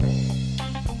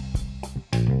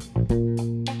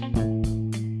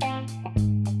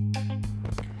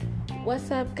What's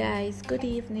up, guys? Good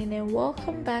evening, and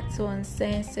welcome back to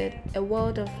Uncensored, a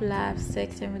world of love,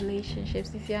 sex, and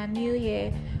relationships. If you are new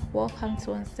here, welcome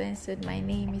to Uncensored. My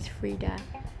name is Frida.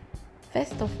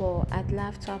 First of all, I'd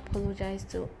love to apologize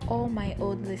to all my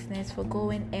old listeners for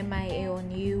going MIA on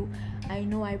you. I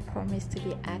know I promised to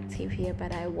be active here,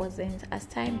 but I wasn't. As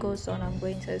time goes on, I'm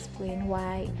going to explain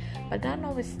why. But that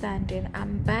notwithstanding,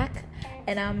 I'm back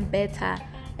and I'm better.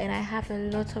 And I have a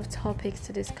lot of topics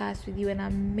to discuss with you and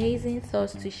amazing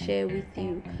thoughts to share with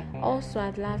you. Also,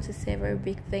 I'd love to say a very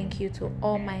big thank you to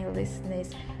all my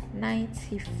listeners.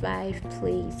 95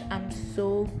 plays. I'm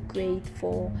so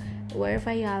grateful.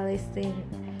 Wherever you are listening,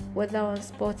 whether on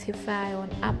Spotify,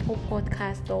 on Apple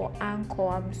Podcast or Anchor,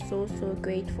 I'm so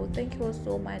grateful. Thank you all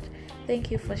so much. Thank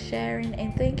you for sharing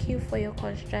and thank you for your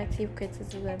constructive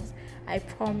criticisms. I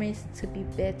promise to be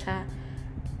better.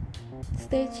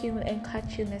 Stay tuned and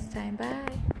catch you next time. Bye.